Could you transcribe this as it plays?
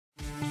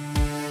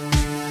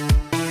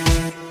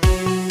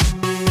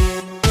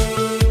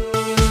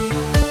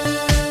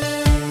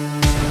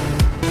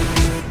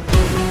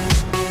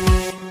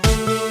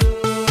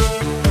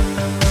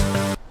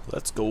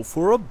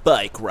for a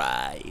bike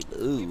ride.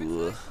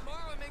 Ooh.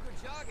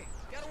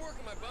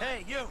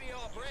 Hey, you.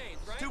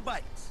 2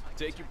 bites.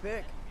 Take your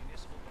pick.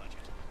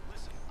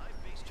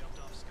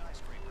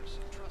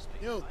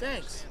 Yo,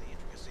 thanks.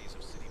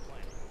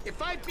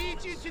 If I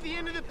beat you to the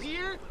end of the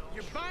pier,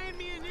 you're buying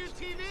me a new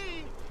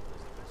TV.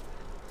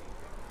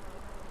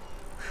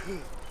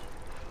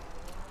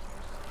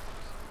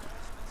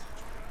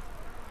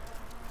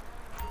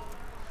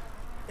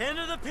 End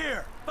of the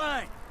pier.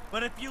 Fine.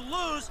 But if you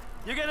lose,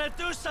 you're gonna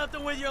do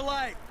something with your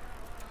life.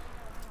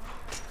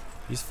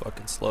 He's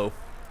fucking slow.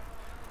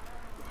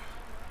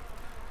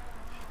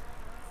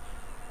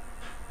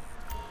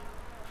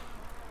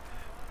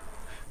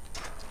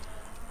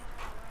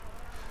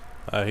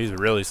 He's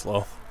really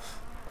slow.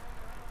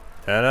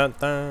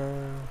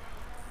 Da-da-da.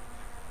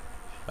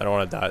 I don't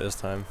want to die this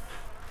time.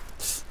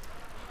 That's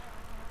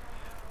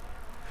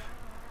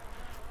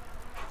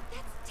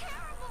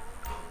terrible.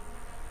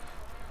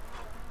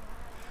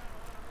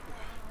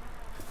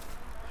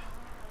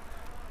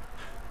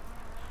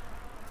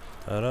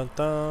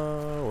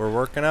 Da-da-da. We're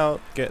working out,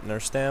 getting our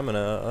stamina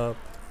up.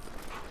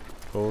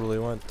 Totally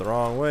went the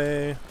wrong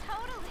way.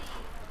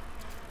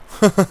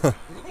 Totally.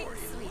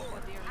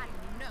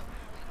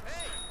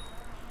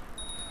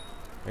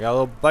 I got a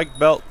little bike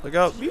belt. Look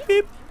out. Beep,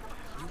 beep.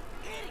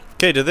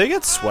 Okay, did they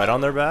get sweat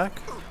on their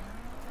back?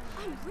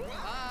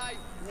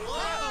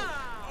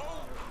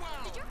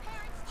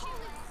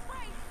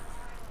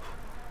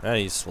 Man,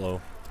 he's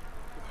slow.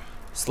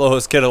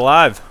 Slowest kid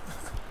alive.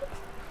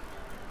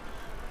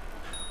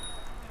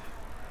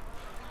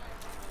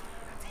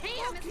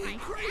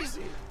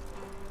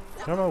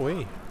 Get out of my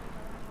way.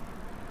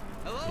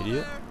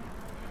 Idiot.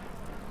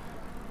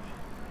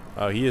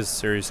 Oh, he is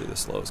seriously the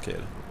slowest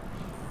kid.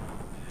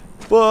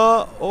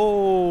 But,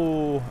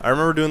 oh, I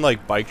remember doing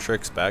like bike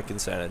tricks back in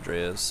San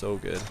Andreas. So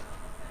good.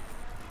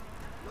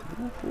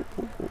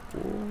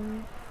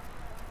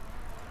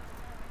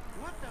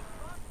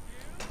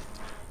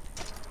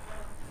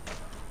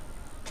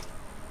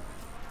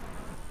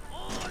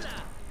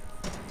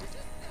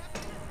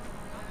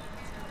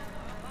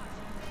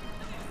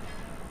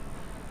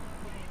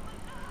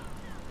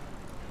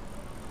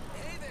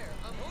 Hey there,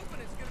 I'm hoping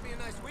it's gonna be a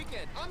nice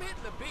weekend. I'm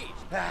hitting the beach.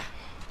 Ah.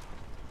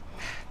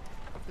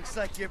 Looks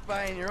like you're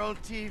buying your own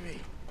TV.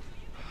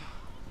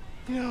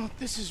 You know,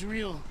 this is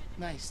real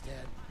nice,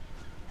 Dad.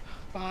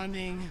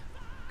 Bonding,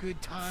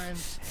 good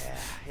times.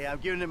 Yeah, I'm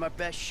giving it my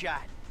best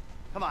shot.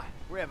 Come on,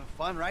 we're having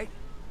fun, right?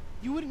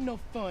 You wouldn't know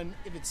fun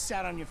if it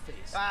sat on your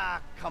face.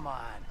 Ah, come on.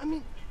 I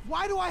mean,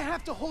 why do I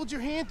have to hold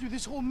your hand through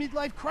this whole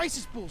midlife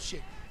crisis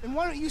bullshit? And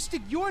why don't you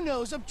stick your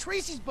nose up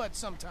Tracy's butt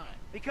sometime?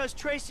 Because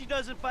Tracy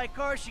doesn't buy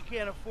cars she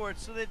can't afford,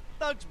 so that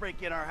thugs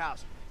break in our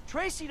house.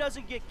 Tracy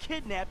doesn't get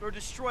kidnapped or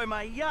destroy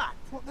my yacht.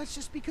 Well, that's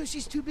just because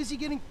she's too busy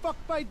getting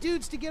fucked by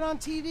dudes to get on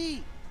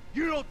TV.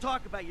 You don't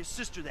talk about your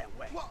sister that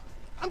way. Well,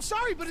 I'm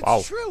sorry, but it's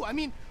Wow. true. I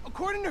mean,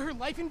 according to her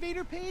Life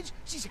Invader page,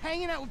 she's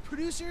hanging out with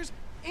producers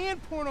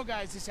and porno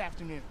guys this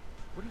afternoon.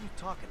 What are you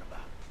talking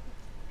about?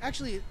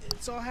 Actually,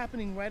 it's all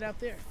happening right out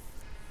there.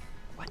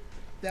 What?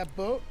 That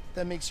boat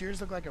that makes yours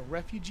look like a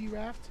refugee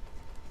raft?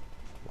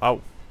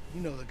 Wow.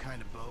 You know the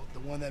kind of boat, the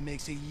one that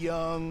makes a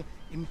young,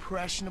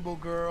 impressionable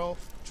girl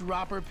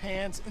drop her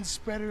pants and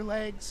spread her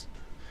legs.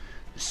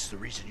 This is the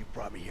reason you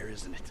brought me here,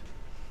 isn't it?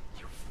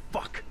 You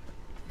fuck.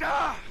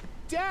 Ah!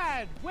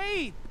 Dad,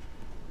 wait!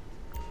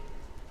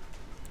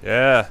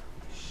 Yeah.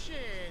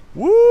 Shit.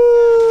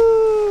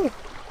 Woo!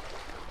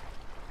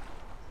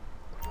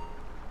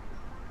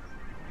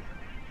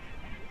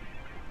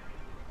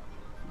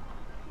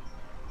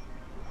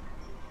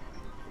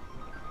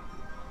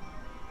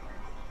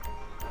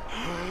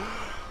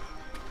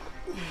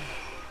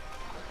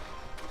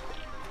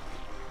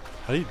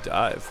 How do you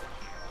dive?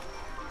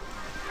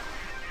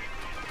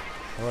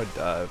 How do I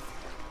dive?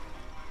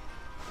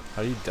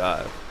 How do you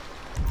dive?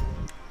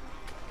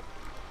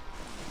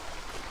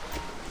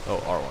 Oh,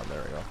 R1,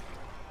 there we go.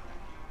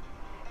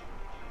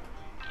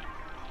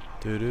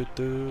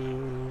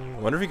 Doo-doo-doo. I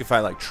wonder if you can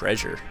find like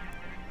treasure.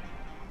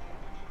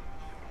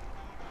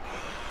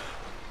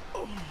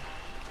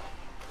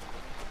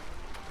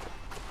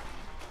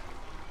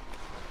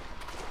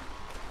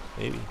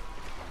 Maybe.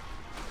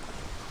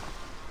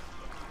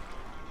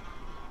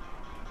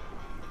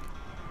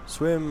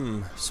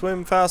 Swim!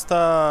 Swim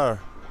faster!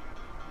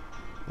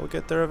 We'll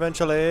get there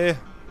eventually.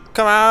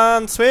 Come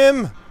on,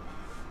 swim!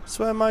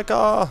 Swim,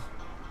 Michael!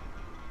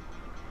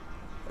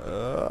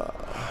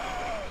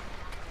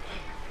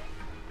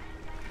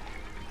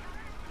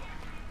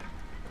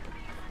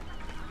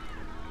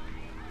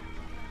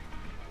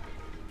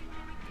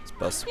 Let's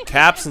bust some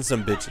caps and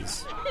some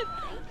bitches.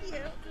 Thank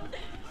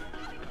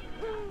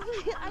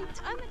you. I'm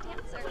a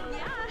dancer.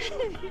 Yeah.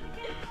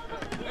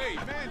 Hey,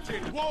 man,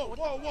 chick, whoa,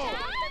 whoa, whoa.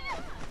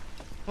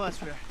 Come on,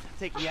 sweetheart.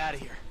 Take me out of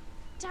here.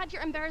 Dad,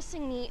 you're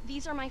embarrassing me.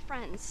 These are my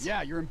friends.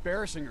 Yeah, you're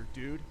embarrassing her,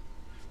 dude.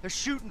 They're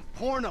shooting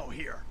porno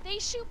here. They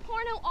shoot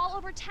porno all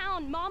over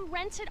town. Mom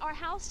rented our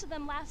house to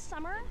them last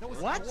summer. That was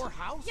What? our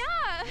house?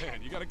 Yeah.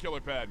 Man, you got a killer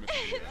pad, Mr.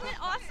 Isn't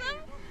it awesome?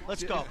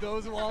 Let's go.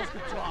 Those walls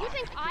could talk. You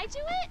think I do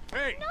it?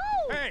 Hey!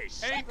 No! Hey!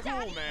 Shit, Ain't cool,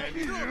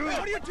 Daddy. man. What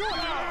are you doing?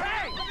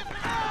 Hey!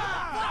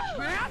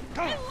 Man!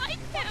 I like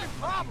him.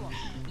 Problem.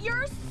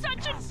 You're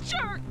such a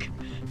jerk.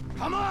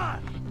 Come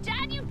on!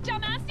 Dad, you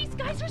dumbass. These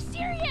guys are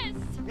serious.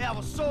 Yeah,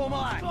 well, so am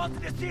I. Go to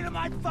the scene of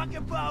my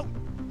fucking boat.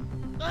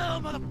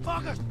 Oh,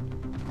 motherfuckers.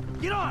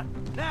 Get on,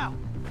 now.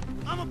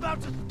 I'm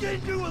about to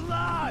skin you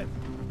alive.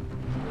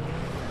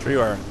 Tree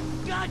wire.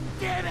 God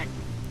damn it.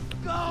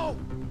 Go.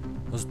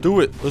 Let's do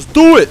it. Let's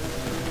do it.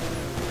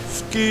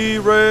 Ski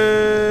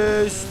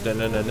race.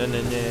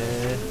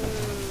 Da-na-na-na-na-na.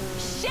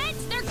 Shit,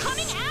 they're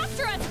coming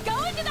after us.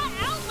 Go into that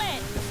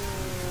outlet.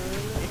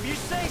 If you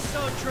say so,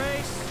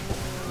 Trace.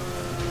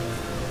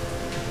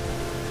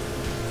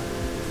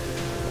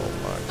 Oh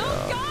my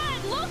Oh god.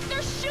 God, look,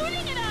 they're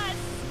shooting at us.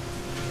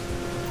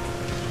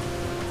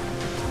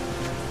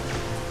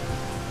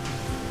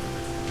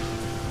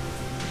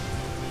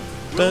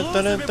 We'll lose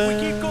them if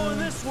we keep going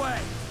this way.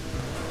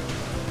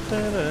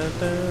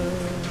 Da-da-da.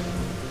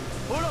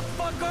 Who the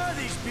fuck are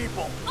these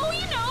people? Oh,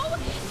 you know,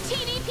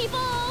 TV people,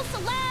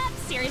 celebs,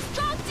 serious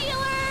drug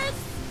dealers.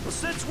 Well,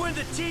 since when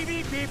the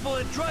TV people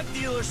and drug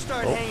dealers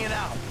start hanging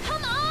out?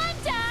 Come on,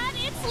 Dad,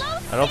 it's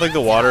Los I don't think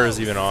the water is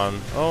Santos. even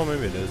on. Oh,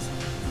 maybe it is.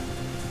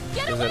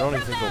 Get Because away I don't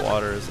from even think them. the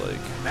water is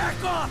like.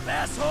 Back off,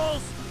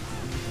 assholes!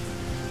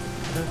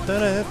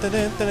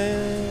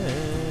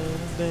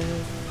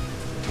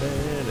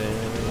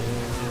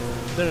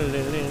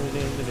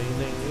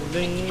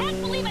 I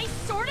can't believe I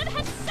sort of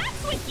had sex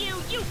with you,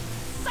 you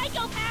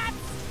psychopaths!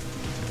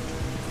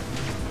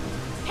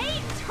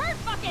 Hey, turd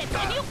bucket!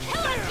 If you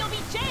kill us, you'll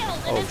be jailed,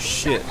 and Oh, then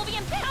shit. will be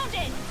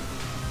impounded!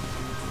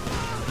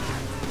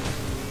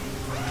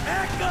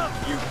 Back up,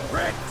 you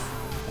pricks!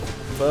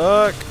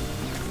 Fuck.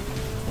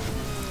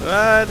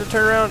 I had to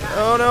turn around.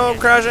 Oh no, I'm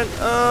crashing.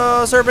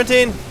 Oh,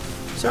 serpentine.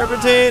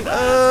 Serpentine.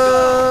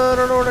 I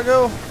don't know where to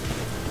go.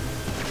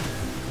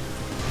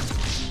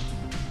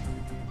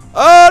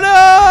 Oh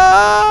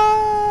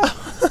no!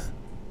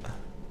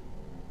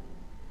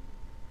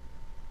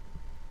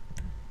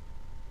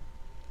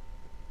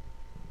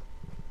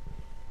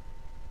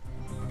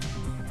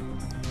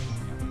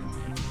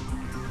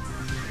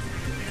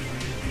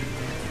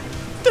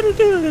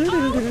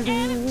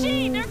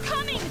 OMG, they're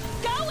coming!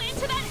 Go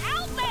into that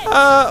outlet!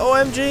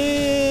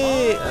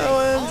 OMG!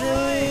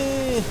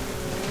 OMG!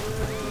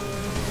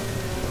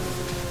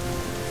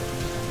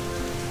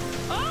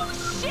 Oh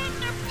shit,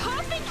 they're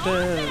popping off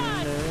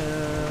at us!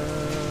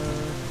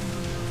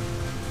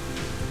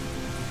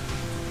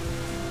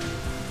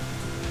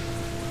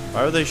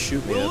 Why would they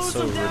shoot me? We'll That's lose so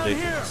them down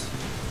ridiculous.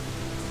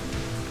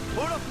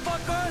 Who the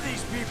fuck are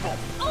these people?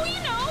 Oh,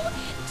 you know,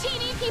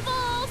 TV people,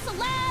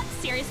 celebs,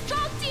 serious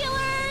drug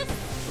dealers.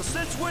 Well,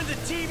 since when the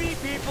TV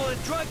people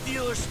and drug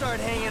dealers start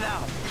hanging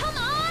out? Come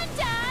on,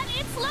 Dad,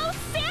 it's Los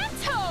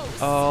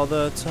Santos. All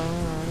the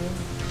time.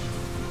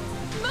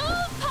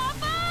 Move,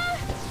 Papa.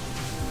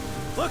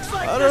 Looks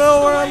like I this don't know is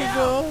the where way I'm out.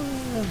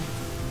 going.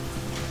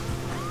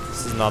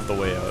 This is not the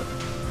way out.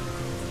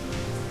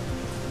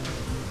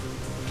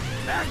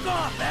 Back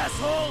off,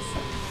 assholes!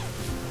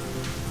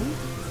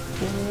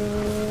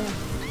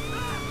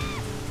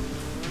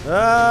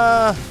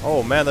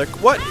 Oh man, they're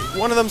what?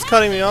 One of them's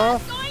cutting me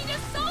off. Not going to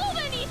solve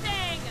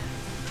anything.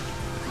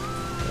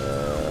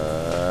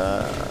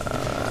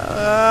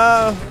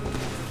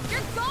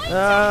 You're going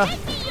to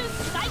hit me, you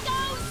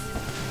psychos.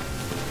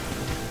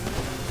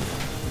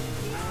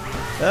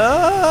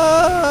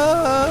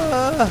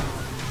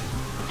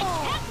 I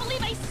can't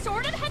believe I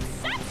sort of had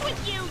sex with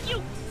you,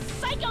 you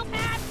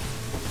psychopath.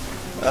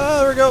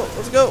 There we go.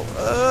 Let's go.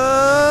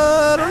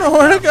 I don't know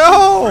where to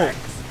go.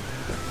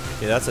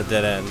 Okay, that's a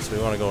dead end, so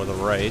we want to go to the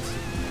right.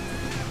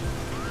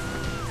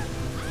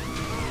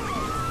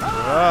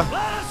 Let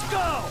us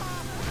go!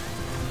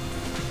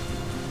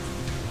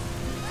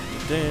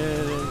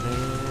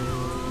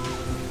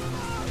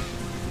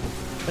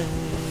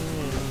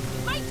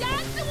 My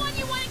dad's the one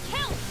you want to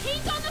kill.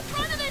 He's on the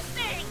front of this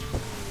thing.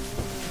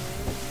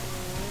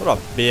 What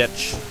a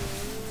bitch.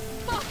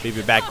 Fuck. Leave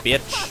your back, Fuck, bitch.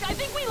 Fuck, I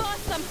think we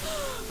lost them.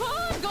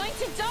 Oh, I'm going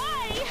to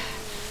die.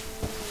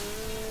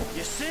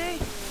 You see?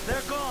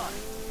 They're gone.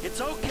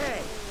 It's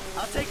okay.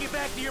 I'll take you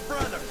back to your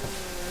brother.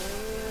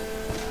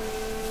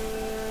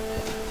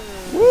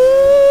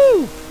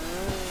 Woo!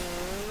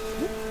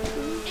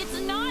 It's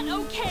not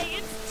okay.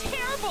 It's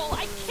terrible.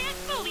 I can't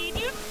believe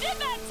you did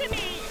that to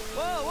me.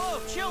 Whoa, whoa,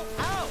 chill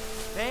out,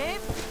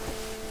 babe.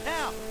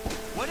 Now,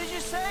 what did you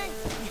say?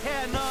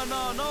 Yeah,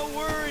 no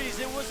worries.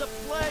 It was a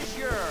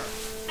pleasure.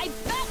 I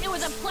bet it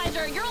was a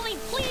pleasure. You're only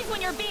pleased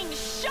when you're being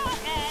shot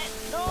at.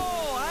 No,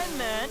 I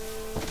meant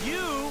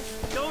you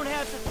don't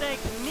have to thank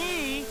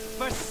me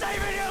for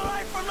saving your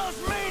life from those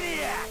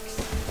maniacs.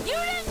 You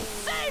didn't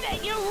say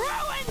that. You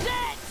ruined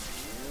it.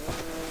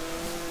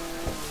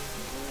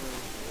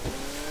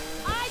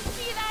 I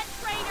see that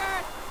traitor.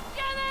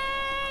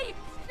 Gimme!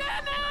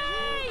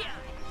 Gimme!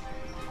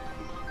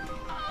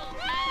 Oh,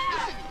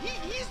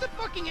 He's the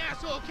fucking fucking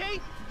asshole, okay?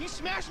 He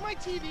smashed my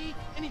TV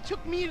and he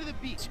took me to the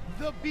beach.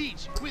 The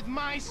beach with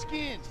my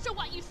skin. So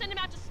what, you sent him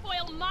out to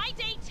spoil my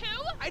day too?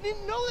 I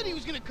didn't know that he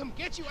was gonna come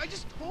get you. I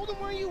just told him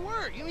where you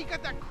were. You know, he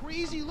got that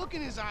crazy look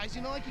in his eyes,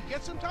 you know, like he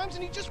gets sometimes,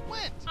 and he just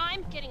went.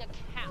 I'm getting a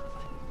cab.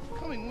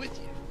 Coming with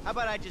you. How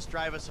about I just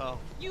drive us home?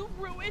 You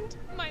ruined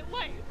my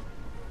life.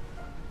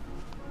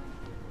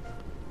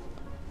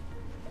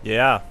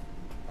 Yeah.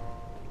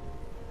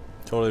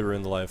 Totally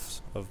ruined the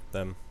lives of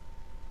them.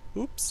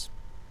 Oops.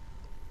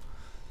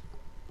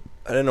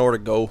 I didn't know where to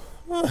go.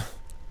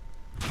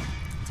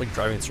 It's like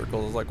driving in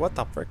circles. I was like, what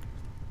the frick?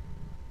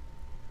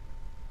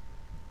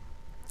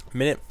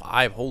 Minute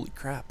 5. Holy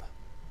crap.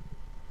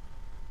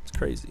 It's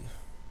crazy.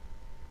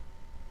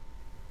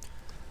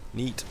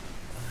 Neat.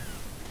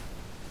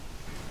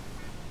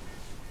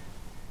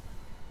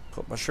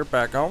 Put my shirt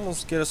back on.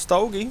 Let's get a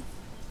stogie.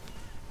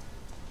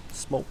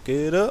 Smoke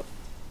it up.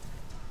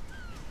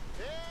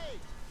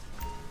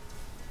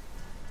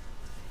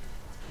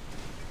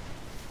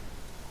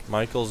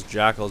 Michael's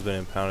Jackal has been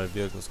impounded.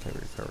 Vehicles can be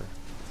recovered.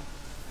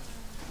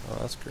 Oh,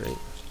 that's great.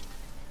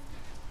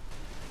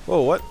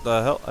 Whoa, what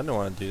the hell? I didn't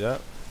want to do that.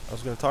 I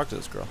was going to talk to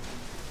this girl.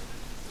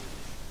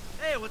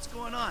 Hey, what's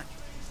going on?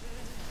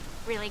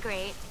 Really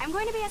great. I'm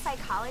going to be a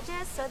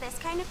psychologist, so this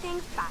kind of thing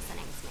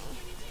fascinates me.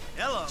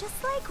 Hello.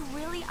 Just like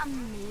really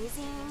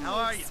amazing, How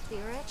are you?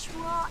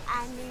 spiritual,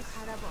 and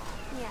incredible.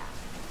 Yeah.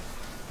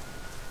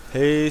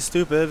 Hey,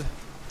 stupid.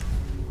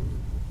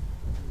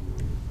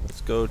 Let's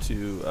go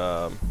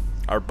to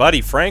our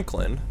buddy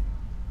Franklin.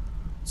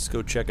 Let's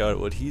go check out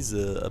what he's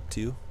up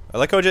to. I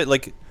like how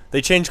like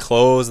they change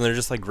clothes and they're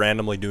just like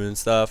randomly doing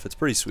stuff. It's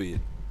pretty sweet.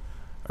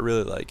 I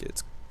really like it.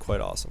 It's quite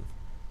awesome.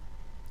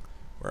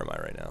 Where am I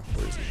right now?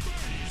 Where is he?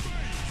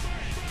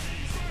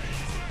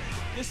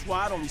 This is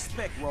why I don't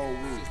respect road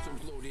rules.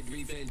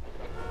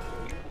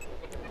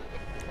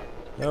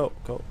 No,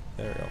 go.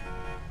 There we go.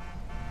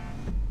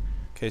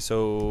 Okay, so...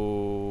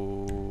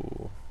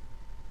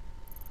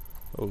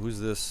 Oh, who's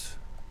this?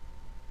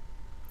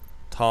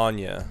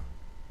 Tanya.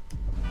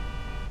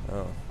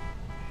 Oh.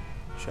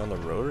 Is she on the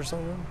road or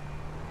something?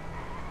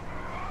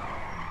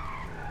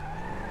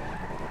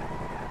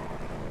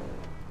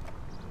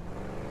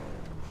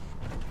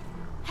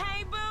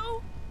 Hey,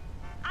 boo!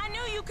 I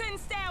knew you couldn't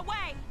stay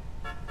away.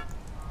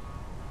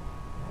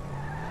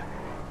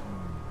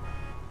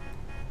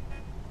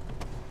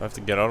 I have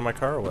to get out of my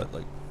car or what?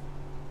 Like...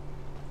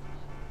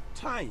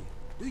 Tanya,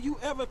 do you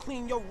ever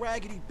clean your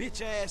raggedy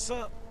bitch ass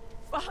up?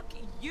 Fuck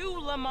you,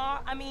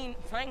 Lamar. I mean,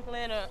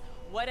 Franklin or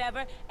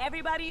whatever.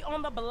 Everybody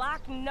on the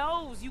block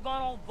knows you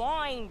gone on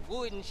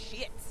Vinewood and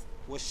shit.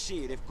 Well,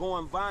 shit, if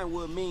going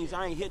Vinewood means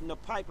I ain't hitting the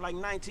pipe like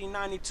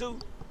 1992,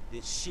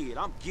 then shit,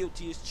 I'm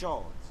guilty as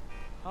charged.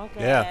 Punk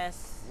Yeah.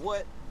 ass.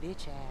 What?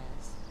 Bitch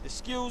ass.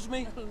 Excuse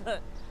me?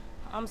 Look,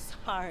 I'm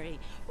sorry,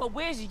 but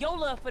where's your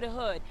love for the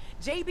hood?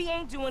 JB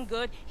ain't doing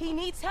good. He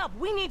needs help.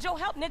 We need your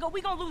help, nigga. We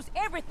gonna lose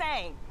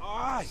everything. All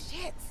right.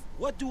 Shit.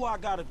 What do I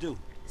gotta do?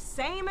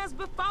 Same as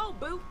before,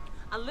 boo.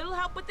 A little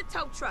help with the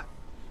tow truck.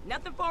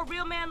 Nothing for a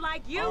real man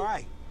like you. All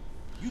right.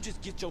 You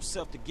just get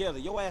yourself together.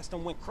 Your ass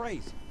done went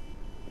crazy.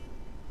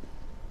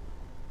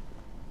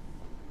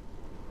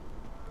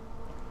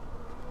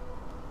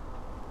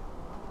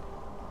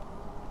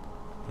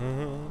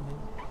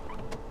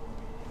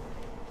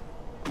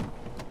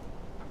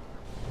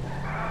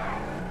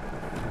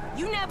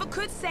 You never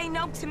could say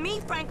no to me,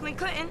 Franklin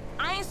Clinton.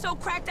 I ain't so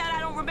cracked out I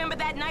don't remember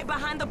that night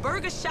behind the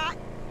burger shop.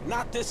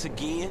 Not this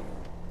again.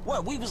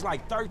 What, we was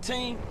like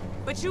 13?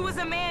 But you was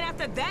a man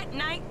after that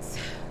night.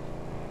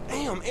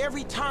 Damn,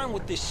 every time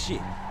with this shit.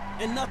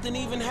 And nothing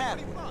even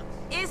happened.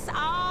 It's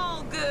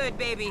all good,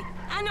 baby.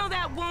 I know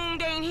that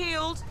wound ain't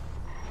healed.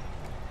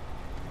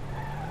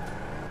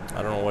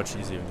 I don't know what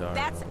she's even talking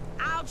That's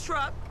about. our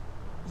truck.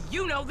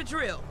 You know the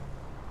drill.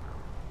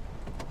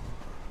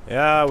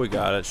 Yeah, we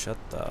got it. Shut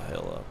the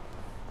hell up.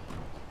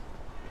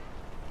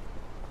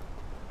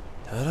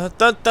 In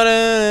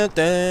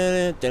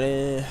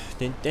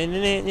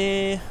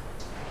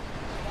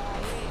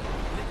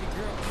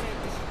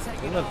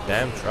a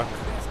damn truck.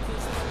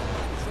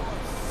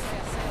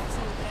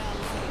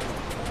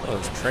 Oh,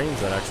 there's trains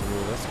that actually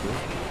move. That's cool.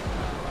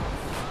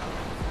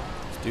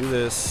 Let's do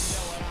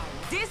this.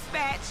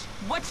 Dispatch,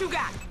 what you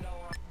got?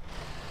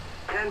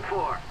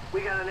 10-4.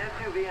 We got an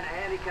SUV in a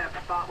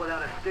handicapped spot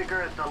without a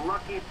sticker at the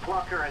Lucky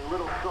Plucker in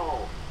Little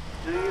Seoul.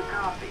 Do you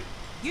copy?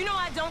 You know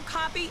I don't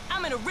copy.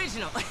 I'm an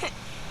original.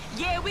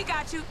 Yeah, we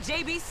got you.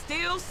 JB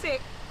still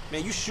sick.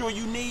 Man, you sure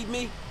you need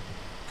me?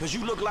 Cause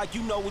you look like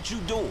you know what you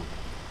doing.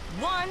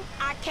 One,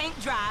 I can't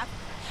drive.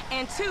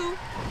 And two,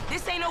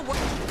 this ain't no work.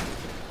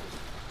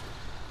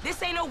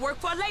 This ain't no work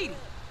for a lady.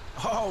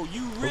 Oh,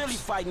 you really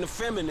fighting the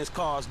feminist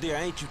cause there,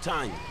 ain't you,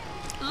 Tanya?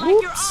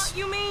 Like your aunt,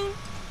 you mean?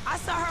 I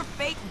saw her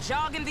fake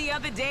jogging the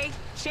other day,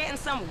 chanting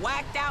some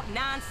whacked out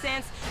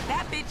nonsense.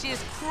 That bitch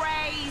is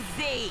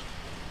crazy.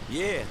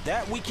 Yeah,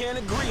 that we can't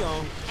agree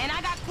on. And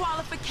I got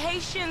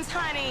qualifications,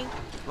 honey.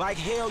 Like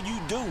hell you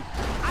do.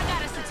 I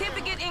got a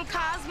certificate in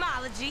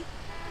cosmology.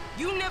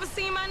 You never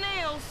seen my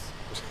nails.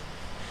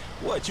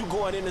 What, you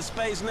going into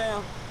space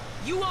now?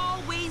 You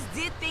always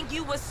did think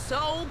you were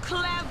so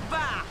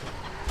clever.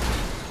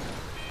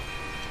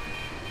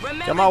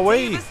 Remember Come my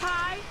way. Davis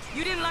High?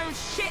 You didn't learn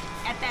shit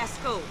at that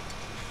school.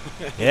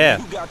 Yeah.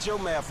 You got your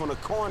math from the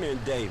corner in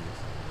Davis.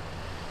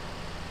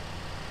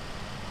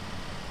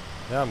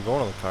 Yeah, I'm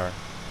going to the car.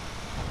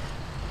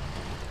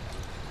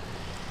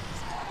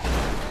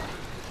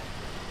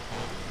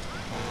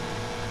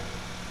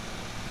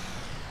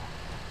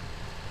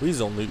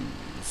 Weasel News.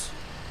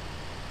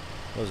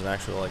 That was an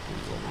actual like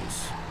Weasel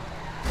News.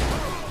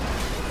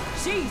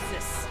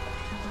 Jesus.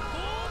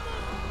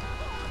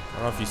 I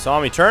don't know if you saw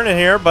me turning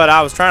here, but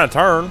I was trying to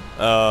turn.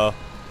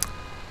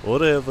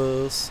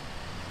 Whatevers.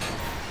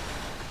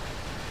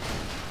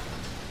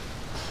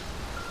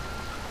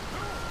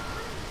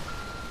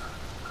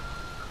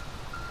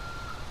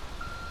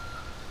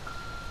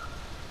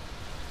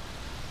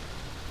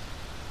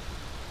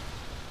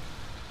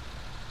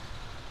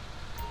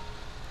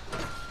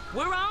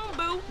 We're on,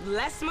 boo.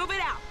 Let's move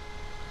it out.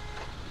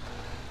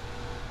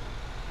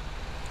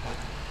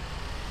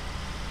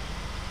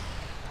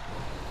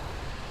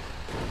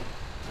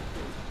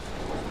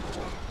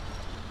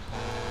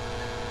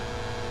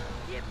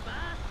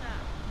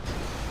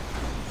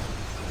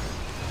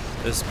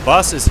 This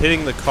bus is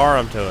hitting the car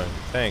I'm towing.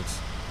 Thanks.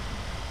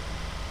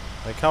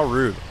 Like, how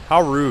rude.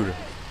 How rude.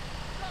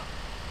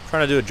 I'm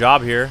trying to do a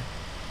job here.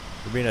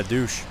 You're being a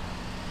douche.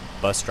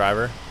 Bus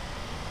driver.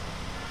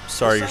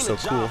 Sorry you're so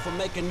cool. For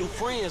making new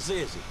friends,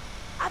 is it?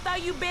 I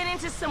thought you'd been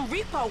into some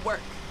repo work.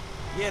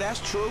 Yeah,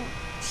 that's true.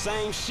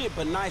 Same shit,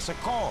 but nicer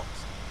cars.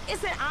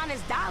 It's an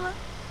honest dollar,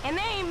 and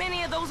there ain't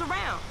many of those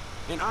around.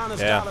 An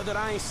honest dollar that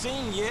I ain't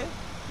seen yet.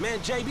 Man,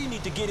 JB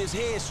need to get his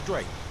head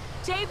straight.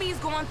 JB's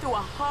going through a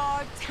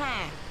hard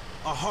time.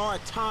 A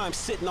hard time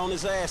sitting on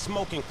his ass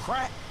smoking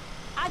crack?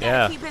 I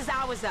gotta keep his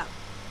hours up.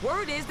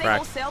 Word is they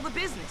won't sell the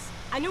business.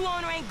 A new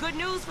owner ain't good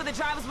news for the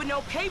drivers with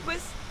no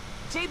papers.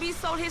 JB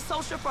sold his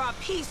social for a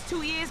piece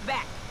 2 years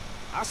back.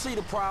 I see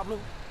the problem,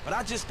 but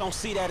I just don't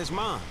see that as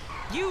mine.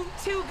 You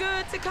too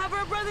good to cover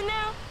a brother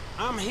now?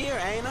 I'm here,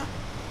 ain't I?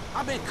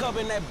 I've been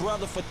covering that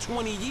brother for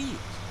 20 years.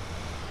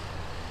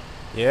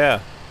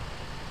 Yeah.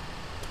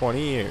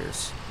 20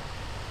 years.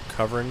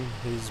 Covering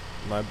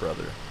my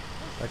brother.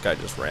 That guy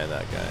just ran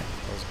that guy.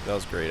 That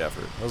was great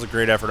effort. That was a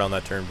great effort on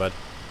that turn, bud.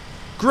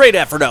 Great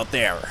effort out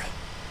there.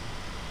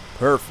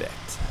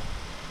 Perfect.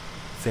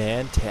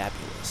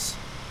 Fantabulous.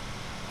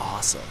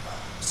 Awesome.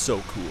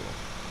 So cool.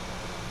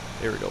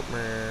 There we go.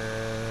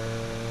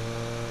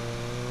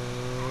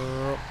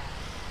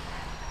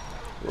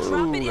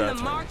 Drop it in the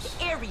marked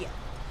area.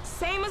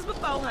 Same as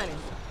before, honey.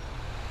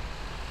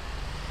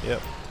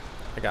 Yep.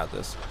 I got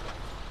this.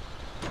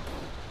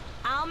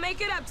 I'll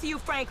make it up to you,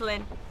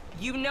 Franklin.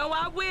 You know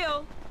I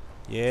will.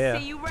 Yeah.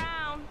 See you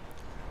round.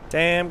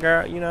 Damn,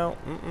 girl, you know.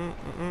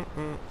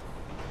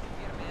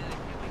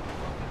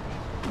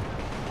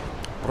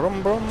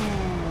 Brum brum.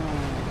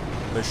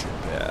 Mission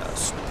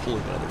passed.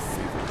 Pulling another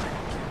favor.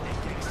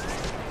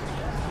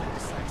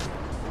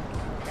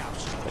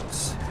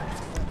 Thanks.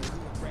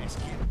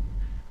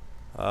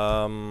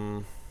 I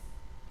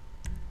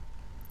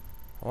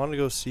want to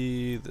go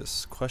see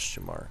this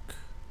question mark.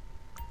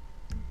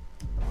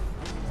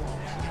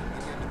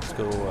 Let's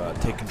go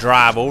take a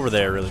drive over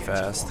there really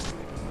fast.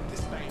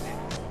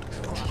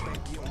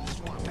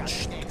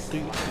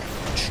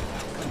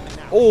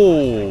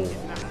 Oh!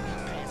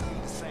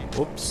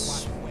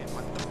 Whoops.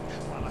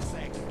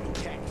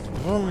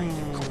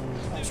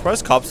 I'm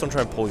surprised cops don't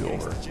try and pull you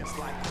over.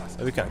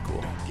 That'd be kind of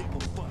cool.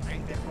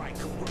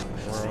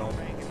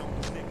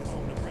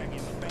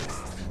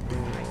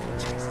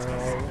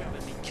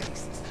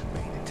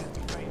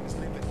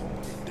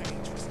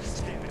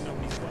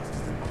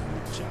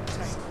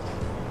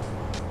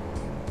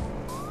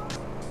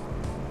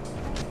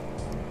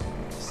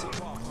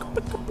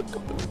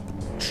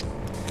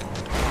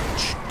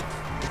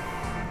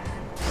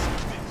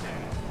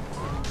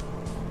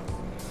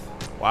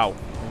 Wow,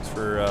 thanks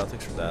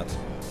for that.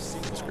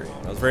 That's great.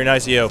 That was very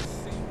nice of you.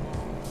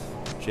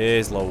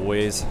 Jeez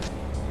Louise.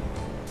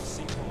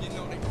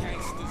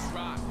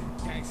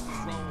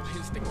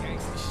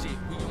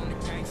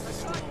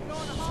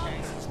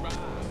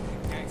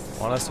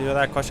 Want to see what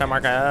that question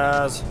mark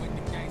is?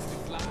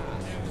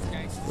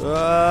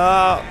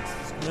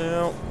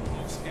 No.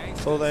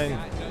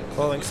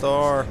 Clothing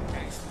store.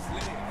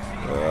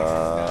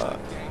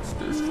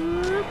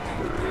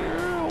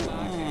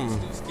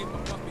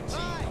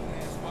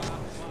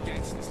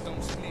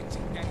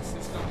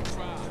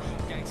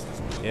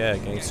 Yeah,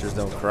 gangsters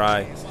don't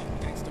cry.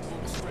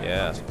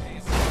 Yeah.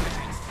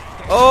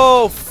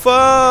 Oh,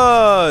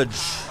 fudge!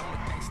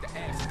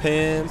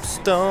 Pimps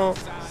don't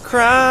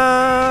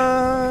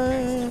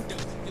cry.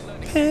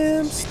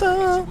 Pimps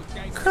don't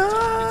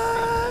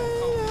cry.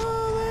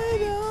 No, they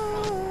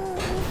don't.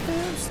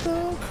 Pimps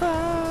don't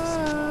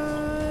cry.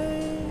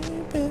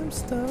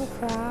 Pimps don't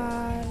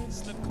cry.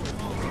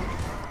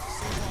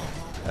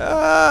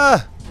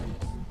 Ah!